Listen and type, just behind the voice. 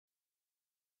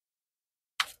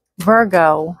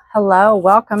Virgo, hello,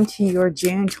 welcome to your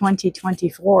June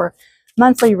 2024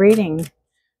 monthly reading.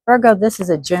 Virgo, this is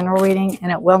a general reading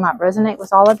and it will not resonate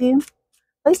with all of you.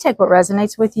 Please take what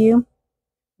resonates with you.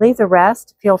 Leave the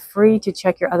rest. Feel free to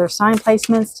check your other sign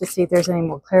placements to see if there's any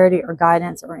more clarity or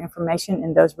guidance or information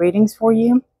in those readings for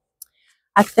you.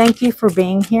 I thank you for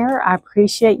being here. I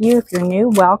appreciate you. If you're new,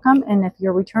 welcome. And if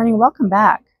you're returning, welcome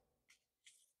back.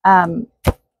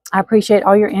 I appreciate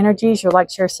all your energies, your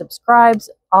likes, shares, subscribes,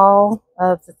 all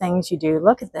of the things you do.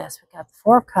 Look at this. We've got the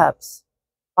Four of Cups,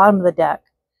 bottom of the deck.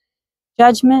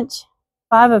 Judgment,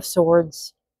 Five of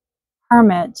Swords,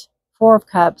 Hermit, Four of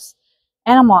Cups,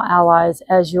 Animal Allies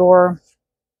as your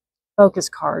focus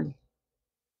card.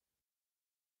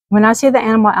 When I see the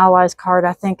Animal Allies card,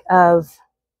 I think of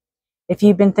if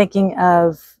you've been thinking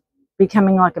of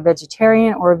becoming like a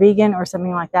vegetarian or a vegan or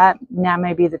something like that, now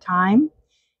may be the time.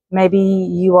 Maybe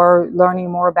you are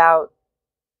learning more about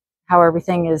how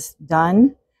everything is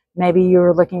done. Maybe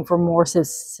you're looking for more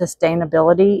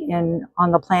sustainability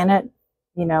on the planet,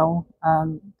 you know,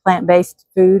 plant-based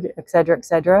food, etc.,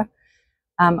 etc.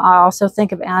 I also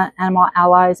think of Animal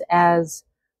Allies as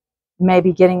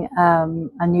maybe getting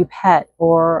a new pet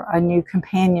or a new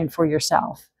companion for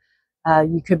yourself.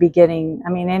 You could be getting, I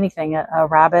mean, anything, a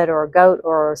rabbit or a goat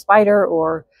or a spider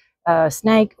or a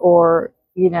snake or,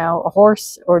 you know, a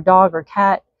horse or dog or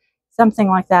cat, something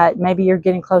like that. Maybe you're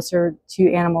getting closer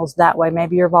to animals that way.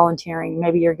 Maybe you're volunteering.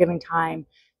 Maybe you're giving time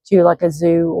to like a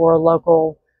zoo or a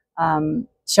local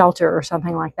shelter or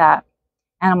something like that.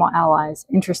 Animal Allies.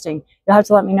 Interesting. You'll have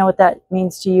to let me know what that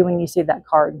means to you when you see that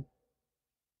card.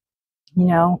 You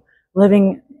know,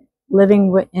 living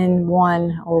in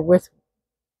one or with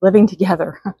living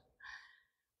together.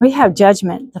 We have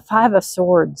Judgment, the Five of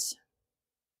Swords,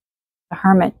 the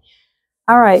Hermit.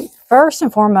 All right, first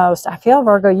and foremost, I feel,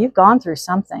 Virgo, you've gone through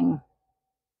something.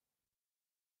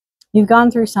 You've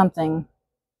gone through something.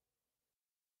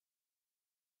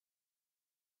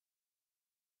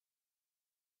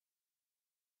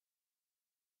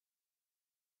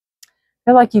 I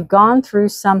feel like you've gone through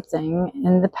something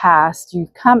in the past.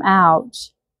 You've come out.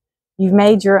 You've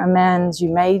made your amends. You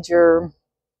made your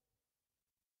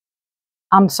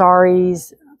I'm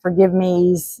sorry's, forgive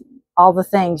me's, all the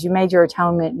things. You made your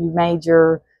atonement. You made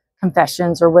your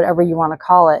confessions or whatever you want to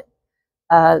call it.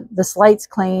 The slate's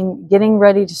clean, getting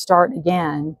ready to start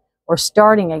again or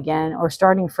starting again or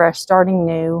starting fresh, starting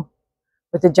new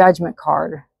with the Judgment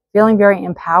card. Feeling very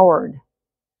empowered.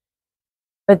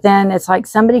 But then it's like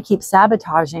somebody keeps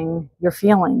sabotaging your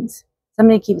feelings.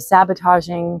 Somebody keeps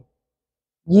sabotaging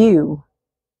you.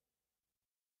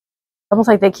 Almost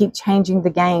like they keep changing the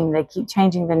game. They keep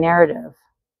changing the narrative.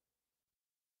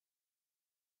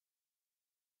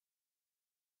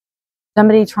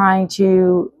 Somebody trying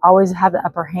to always have the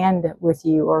upper hand with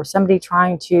you, or somebody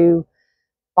trying to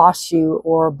boss you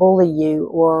or bully you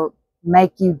or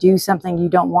make you do something you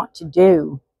don't want to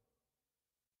do.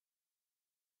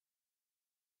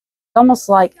 It's almost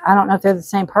like, I don't know if they're the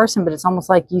same person, but it's almost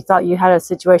like you thought you had a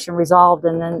situation resolved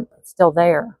and then it's still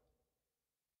there.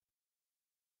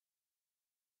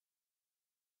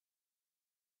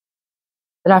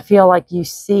 But I feel like you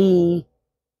see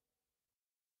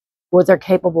what they're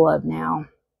capable of now.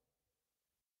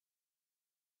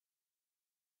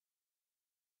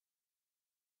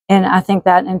 And I think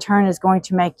that in turn is going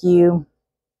to make you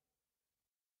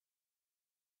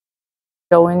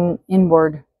go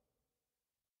inward,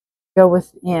 go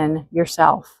within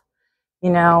yourself. You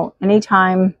know,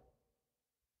 anytime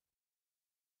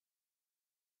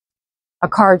a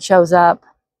card shows up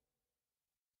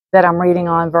that I'm reading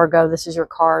on, Virgo, this is your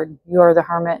card. You are the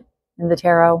Hermit in the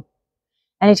tarot.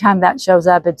 Anytime that shows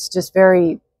up, it's just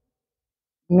very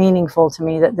meaningful to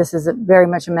me that this is very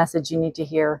much a message you need to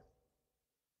hear.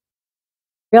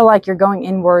 Feel like you're going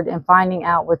inward and finding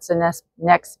out what's the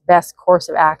next best course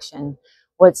of action.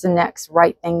 What's the next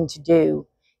right thing to do.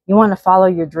 You want to follow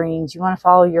your dreams. You want to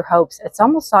follow your hopes. It's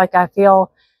almost like I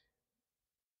feel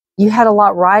you had a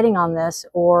lot riding on this,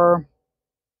 or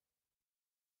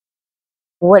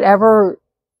whatever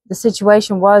the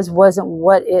situation wasn't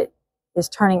what it is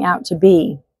turning out to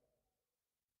be.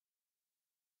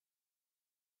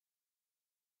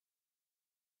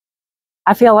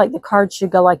 I feel like the card should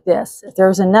go like this. If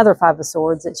there's another Five of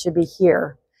Swords, it should be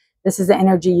here. This is the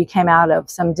energy you came out of.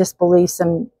 Some disbelief,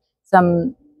 some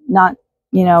not,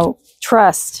 you know,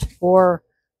 trust or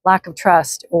lack of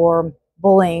trust or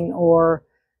bullying or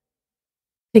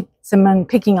someone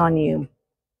picking on you.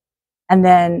 And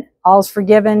then all's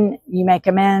forgiven, you make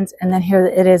amends, and then here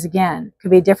it is again.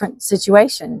 Could be a different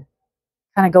situation,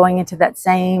 kind of going into that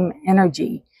same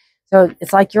energy. So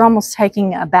it's like you're almost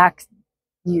taking a back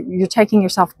you're taking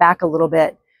yourself back a little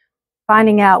bit,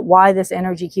 finding out why this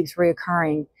energy keeps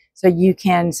reoccurring so you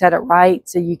can set it right,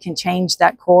 so you can change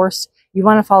that course. You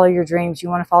want to follow your dreams. You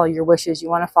want to follow your wishes. You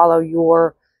want to follow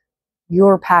your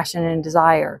passion and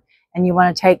desire. And you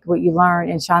want to take what you learn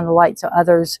and shine the light so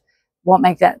others won't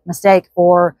make that mistake,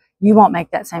 or you won't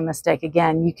make that same mistake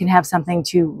again. You can have something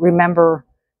to remember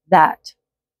that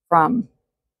from.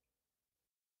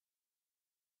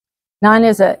 9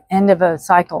 is an end of a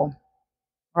cycle,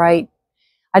 right?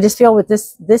 I just feel with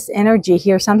this energy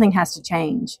here, something has to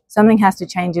change. Something has to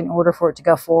change in order for it to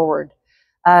go forward.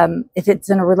 If it's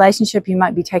in a relationship, you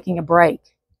might be taking a break.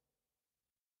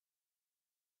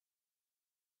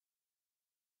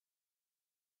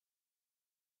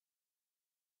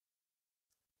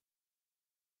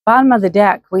 Bottom of the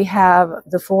deck, we have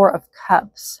the 4 of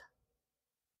Cups.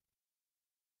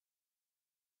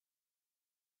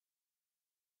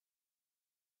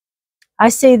 I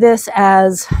see this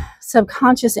as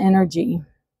subconscious energy.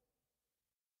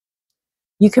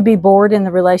 You could be bored in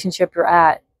the relationship you're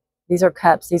at. These are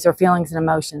cups. These are feelings and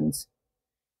emotions.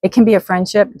 It can be a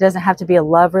friendship. It doesn't have to be a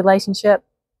love relationship,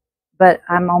 but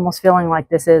I'm almost feeling like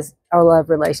this is a love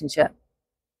relationship.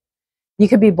 You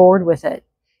could be bored with it.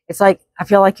 It's like, I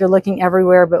feel like you're looking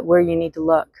everywhere but where you need to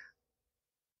look.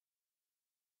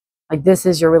 Like this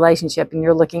is your relationship and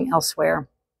you're looking elsewhere.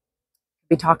 You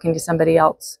could be talking to somebody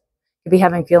else. You could be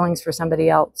having feelings for somebody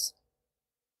else.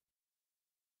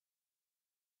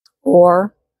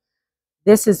 Or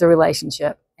this is the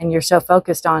relationship and you're so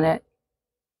focused on it,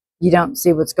 you don't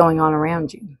see what's going on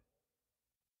around you.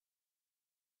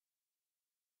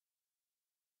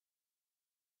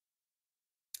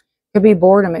 It could be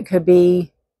boredom. It could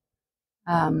be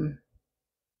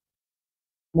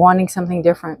wanting something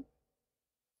different.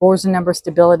 4 is a number of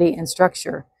stability and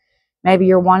structure. Maybe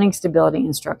you're wanting stability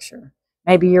and structure.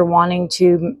 Maybe you're wanting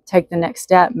to take the next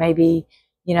step. Maybe,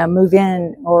 you know, move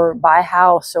in or buy a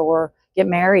house or get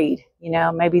married. You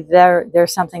know, maybe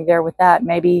there's something there with that.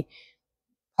 Maybe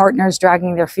partners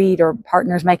dragging their feet or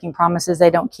partners making promises they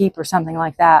don't keep or something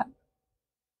like that.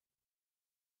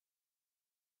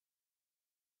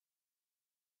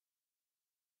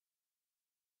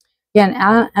 Again,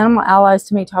 animal allies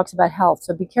to me talks about health.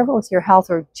 So be careful with your health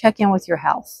or check in with your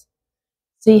health.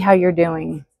 See how you're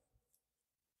doing.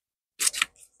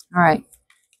 All right.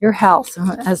 Your health.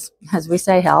 As we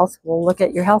say health, we'll look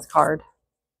at your health card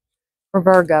for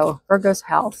Virgo. Virgo's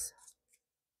health.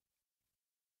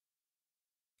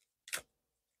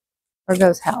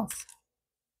 Virgo's health.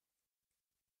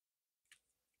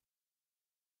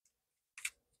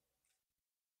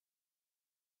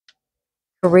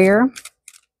 Career.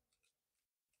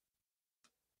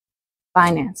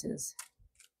 Finances.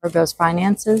 Virgo's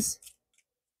finances.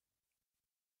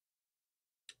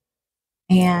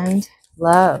 And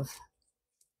love.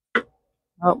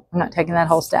 Oh, I'm not taking that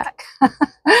whole stack.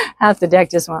 Half the deck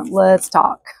just went, let's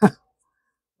talk.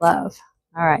 Love.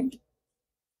 All right.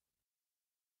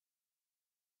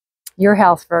 Your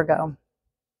health, Virgo.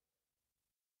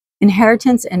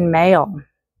 Inheritance and mail.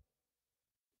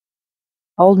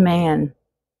 Old man.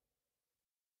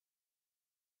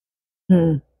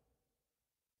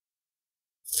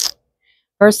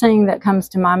 First thing that comes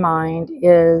to my mind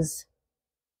is,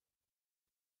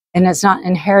 and it's not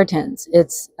inheritance,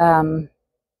 it's what's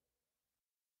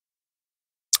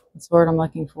the word I'm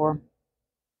looking for?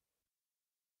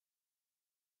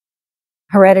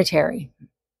 Hereditary.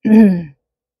 It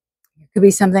could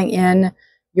be something in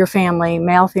your family,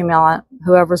 male, female,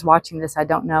 whoever's watching this, I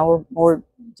don't know, or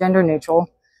gender neutral,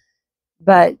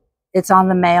 but it's on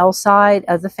the male side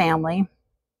of the family.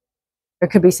 There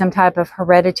could be some type of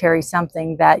hereditary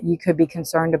something that you could be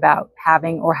concerned about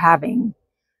having.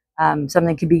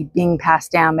 Something could be being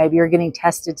passed down. Maybe you're getting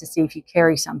tested to see if you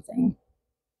carry something.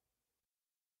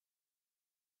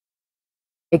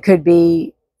 It could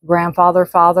be grandfather,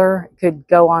 father. It could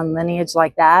go on lineage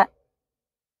like that.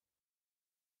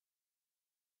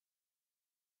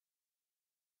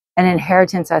 An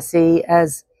inheritance I see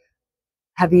as,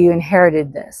 have you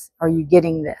inherited this? Are you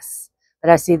getting this? But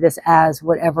I see this as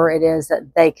whatever it is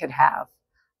that they could have.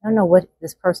 I don't know what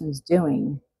this person's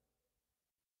doing.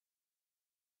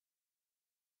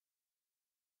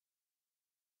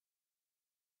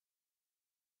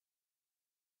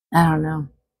 I don't know.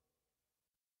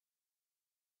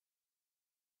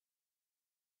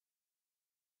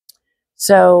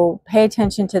 So pay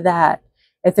attention to that.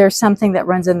 If there's something that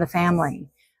runs in the family,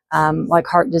 like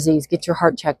heart disease, get your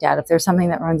heart checked out. If there's something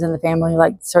that runs in the family,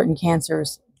 like certain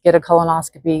cancers, get a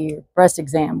colonoscopy, breast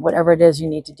exam, whatever it is you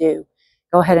need to do,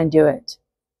 go ahead and do it.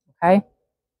 Okay?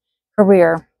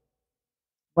 Career,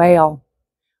 whale,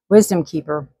 wisdom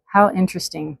keeper, How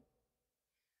interesting.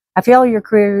 I feel your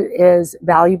career is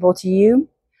valuable to you.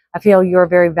 I feel you're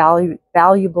very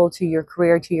valuable to your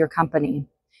career, to your company.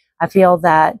 I feel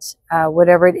that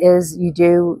whatever it is you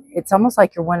do, it's almost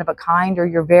like you're one of a kind, or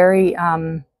you're very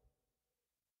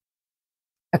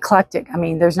eclectic. I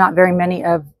mean, there's not very many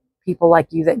of people like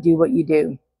you that do what you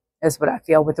do, is what I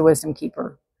feel with the Wisdom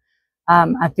Keeper.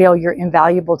 I feel you're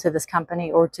invaluable to this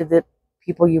company or to the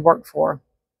people you work for.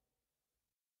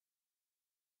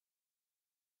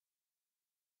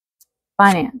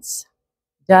 Finance,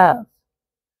 Dove.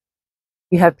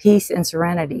 You have peace and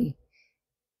serenity.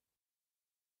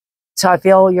 So I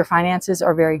feel your finances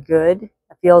are very good.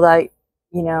 I feel like,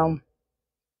 you know,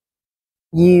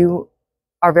 you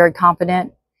are very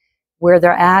confident where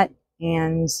they're at,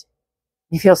 and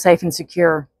you feel safe and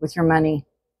secure with your money.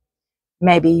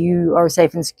 Maybe you are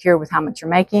safe and secure with how much you're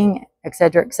making, et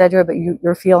cetera, but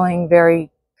you're feeling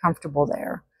very comfortable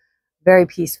there, very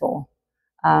peaceful.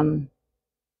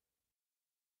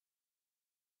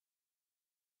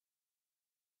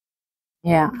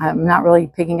 Yeah, I'm not really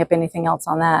picking up anything else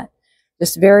on that.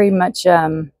 Just very much,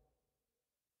 you're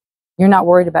not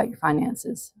worried about your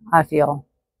finances, I feel.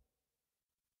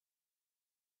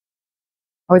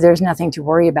 Or there's nothing to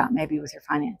worry about maybe with your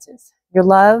finances. Your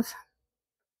love,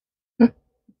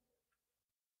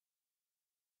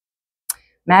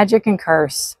 magic and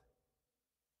curse,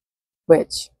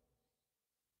 witch.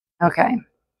 Okay.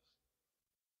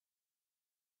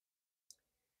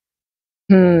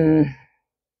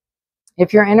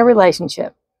 If you're in a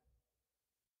relationship,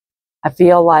 I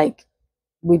feel like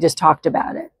we just talked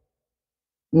about it.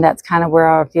 And that's kind of where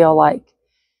I feel like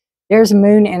there's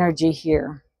moon energy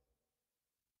here.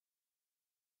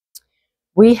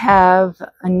 We have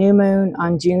a new moon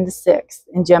on June the 6th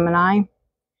in Gemini.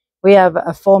 We have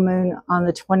a full moon on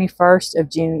the 21st of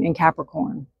June in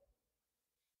Capricorn.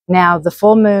 Now, the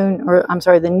full moon, or I'm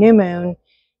sorry, the new moon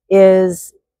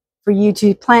is for you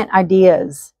to plant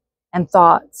ideas and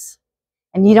thoughts.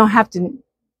 And you don't have to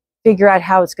figure out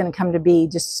how it's going to come to be.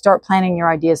 Just start planning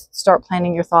your ideas, start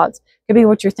planning your thoughts. It could be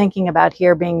what you're thinking about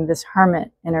here being this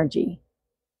hermit energy.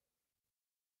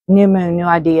 New moon, new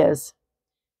ideas.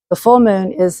 The full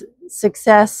moon is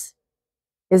success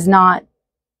is not,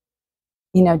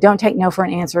 you know, don't take no for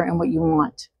an answer in what you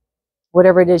want.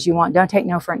 Whatever it is you want, don't take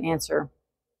no for an answer.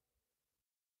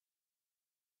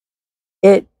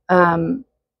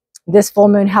 This full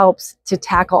moon helps to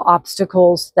tackle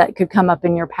obstacles that could come up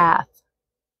in your path.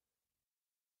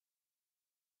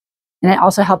 And it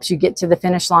also helps you get to the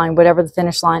finish line, whatever the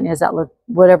finish line is,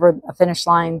 whatever a finish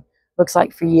line looks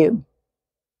like for you.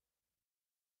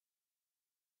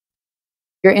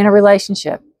 You're in a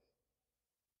relationship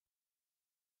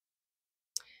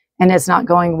and it's not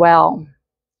going well.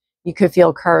 You could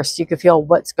feel cursed. You could feel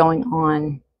what's going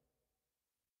on,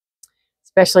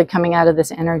 especially coming out of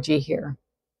this energy here.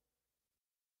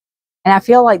 And I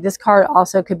feel like this card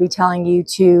also could be telling you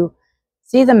to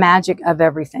see the magic of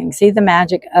everything. See the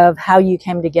magic of how you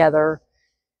came together.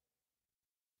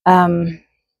 Along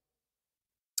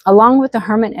with the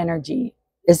Hermit energy,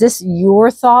 is this your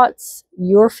thoughts,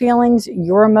 your feelings,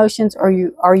 your emotions, or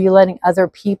are you letting other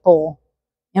people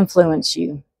influence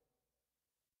you?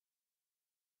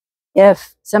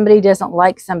 If somebody doesn't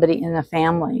like somebody in the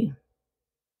family,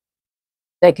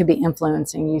 they could be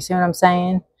influencing you. See what I'm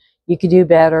saying? You could do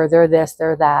better. They're this,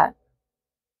 they're that.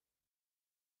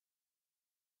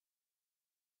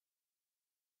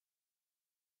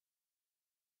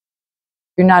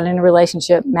 You're not in a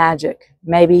relationship, magic.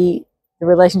 Maybe the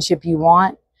relationship you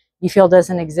want, you feel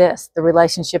doesn't exist. The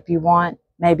relationship you want,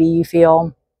 maybe you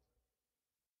feel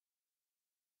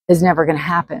is never going to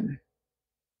happen.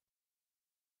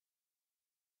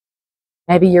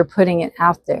 Maybe you're putting it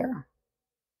out there.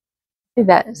 I think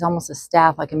that is almost a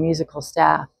staff, like a musical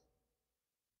staff.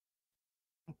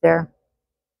 Right there.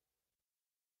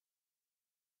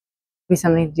 Be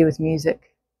something to do with music.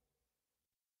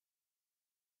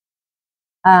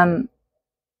 I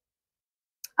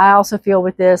also feel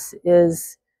with this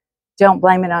is don't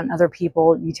blame it on other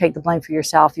people. You take the blame for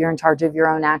yourself. You're in charge of your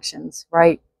own actions,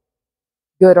 right?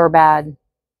 Good or bad.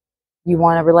 You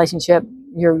want a relationship,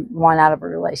 you want out of a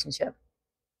relationship.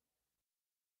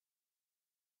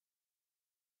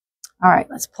 All right,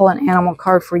 let's pull an animal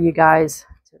card for you guys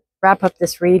to wrap up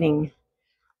this reading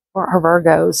for our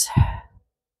Virgos.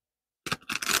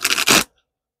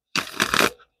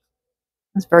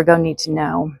 What does Virgo need to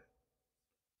know?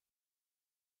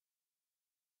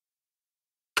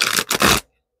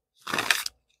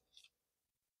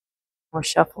 Or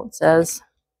shuffle, it says.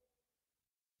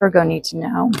 Virgo need to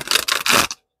know.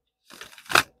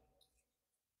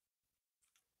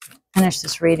 Finish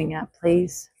this reading up,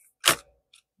 please.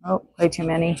 Oh, way too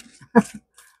many. What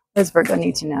does Virgo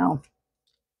need to know?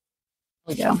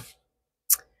 Here we go. We'll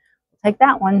take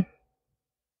that one.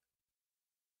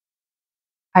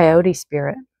 Coyote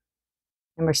spirit.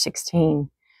 Number 16.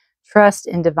 Trust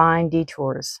in divine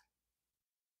detours.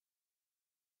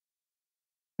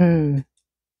 Trust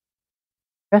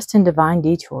in divine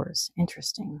detours.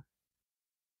 Interesting.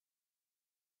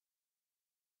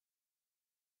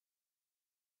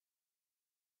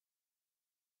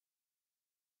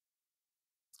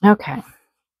 Okay.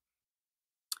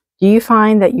 Do you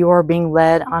find that you are being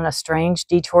led on a strange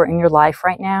detour in your life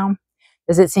right now?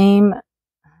 Does it seem,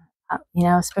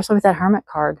 especially with that Hermit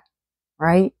card,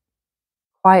 right?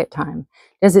 Quiet time.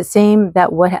 Does it seem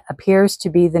that what appears to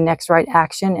be the next right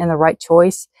action and the right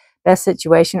choice, best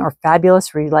situation, or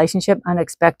fabulous relationship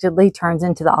unexpectedly turns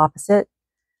into the opposite?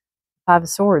 Five of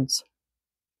Swords.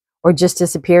 Or just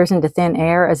disappears into thin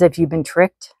air as if you've been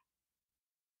tricked?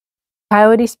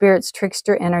 Coyote Spirit's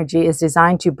trickster energy is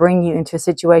designed to bring you into a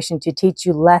situation to teach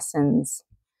you lessons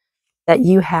that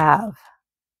you have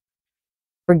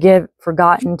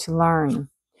forgotten to learn.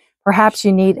 Perhaps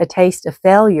you need a taste of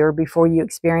failure before you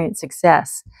experience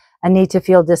success, a need to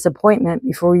feel disappointment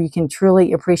before you can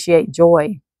truly appreciate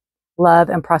joy, love,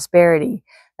 and prosperity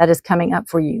that is coming up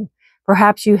for you.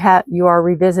 Perhaps you are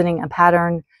revisiting a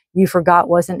pattern you forgot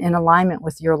wasn't in alignment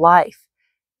with your life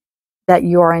that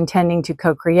you are intending to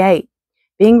co-create.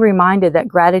 Being reminded that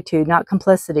gratitude, not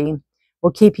complicity, will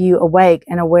keep you awake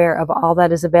and aware of all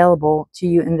that is available to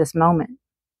you in this moment.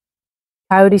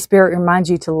 Coyote Spirit reminds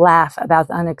you to laugh about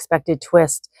the unexpected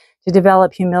twist, to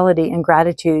develop humility and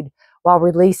gratitude while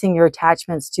releasing your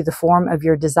attachments to the form of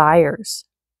your desires.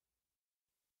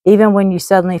 Even when you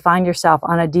suddenly find yourself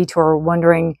on a detour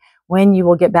wondering when you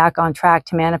will get back on track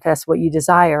to manifest what you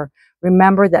desire,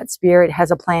 remember that Spirit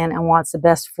has a plan and wants the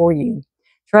best for you.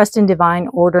 Trust in divine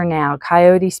order now.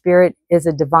 Coyote Spirit is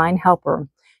a divine helper.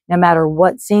 No matter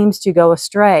what seems to go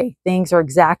astray, things are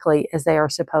exactly as they are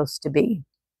supposed to be.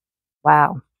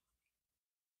 Wow.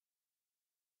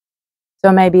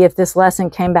 So maybe if this lesson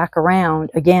came back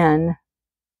around again,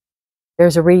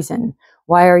 there's a reason.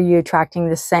 Why are you attracting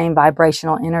the same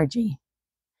vibrational energy?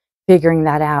 Figuring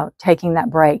that out, taking that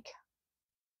break,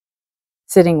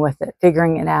 sitting with it,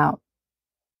 figuring it out.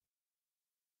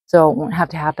 So it won't have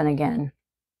to happen again.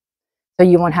 So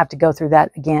you won't have to go through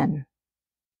that again.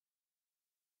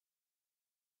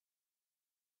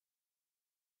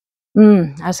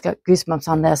 I just got goosebumps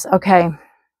on this. Okay.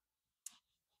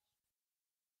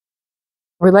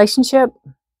 Relationship.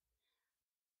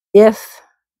 If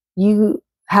you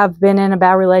have been in a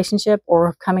bad relationship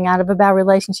or coming out of a bad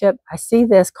relationship, I see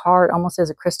this card almost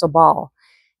as a crystal ball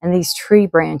and these tree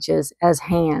branches as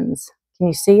hands. Can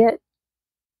you see it?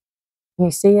 Can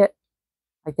you see it?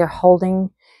 Like they're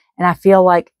holding, and I feel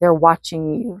like they're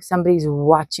watching you. Somebody's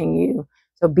watching you.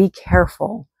 So be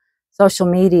careful. Social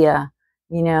media,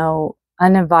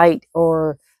 uninvite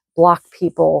or block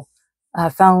people.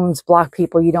 Phones, block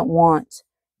people you don't want.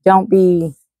 Don't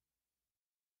be,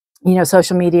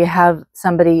 social media, have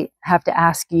somebody have to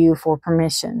ask you for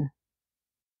permission.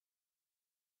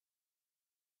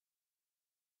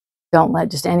 Don't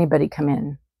let just anybody come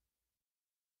in.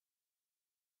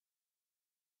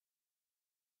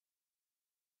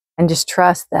 And just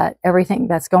trust that everything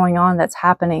that's going on, that's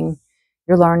happening,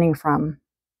 you're learning from.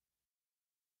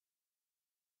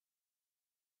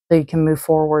 So you can move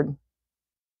forward.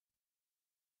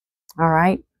 All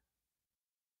right.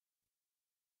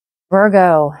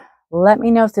 Virgo, let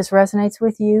me know if this resonates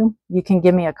with you. You can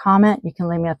give me a comment. You can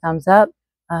leave me a thumbs up.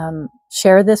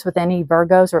 Share this with any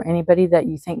Virgos or anybody that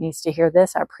you think needs to hear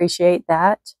this. I appreciate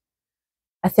that.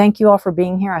 I thank you all for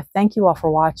being here. I thank you all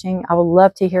for watching. I would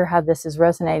love to hear how this is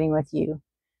resonating with you.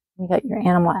 You got your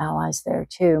animal allies there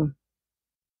too.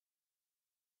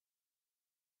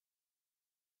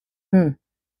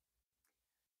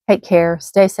 Take care.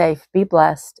 Stay safe. Be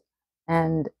blessed.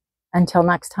 And until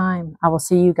next time, I will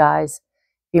see you guys.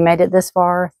 If you made it this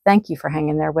far, thank you for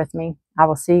hanging there with me. I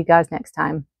will see you guys next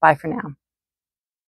time. Bye for now.